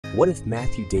What if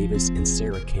Matthew Davis and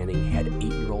Sara Canning had an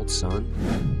 8-year-old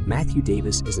son? Matthew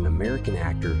Davis is an American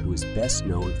actor who is best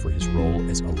known for his role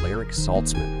as Alaric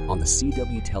Saltzman on the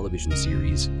CW television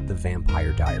series The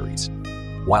Vampire Diaries,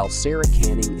 while Sara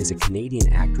Canning is a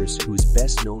Canadian actress who is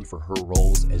best known for her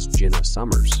roles as Jenna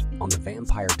Summers on The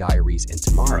Vampire Diaries and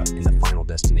Tamara in the Final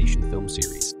Destination film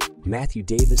series. Matthew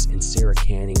Davis and Sara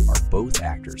Canning are both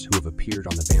actors who have appeared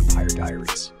on The Vampire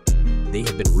Diaries. They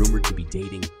have been rumored to be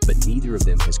dating, but neither of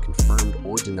them has confirmed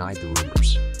or denied the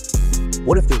rumors.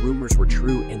 What if the rumors were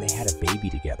true and they had a baby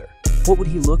together? What would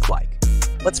he look like?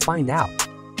 Let's find out.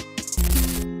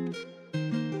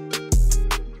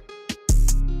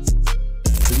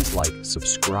 Please like,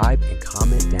 subscribe, and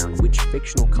comment down which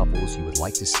fictional couples you would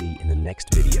like to see in the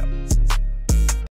next video.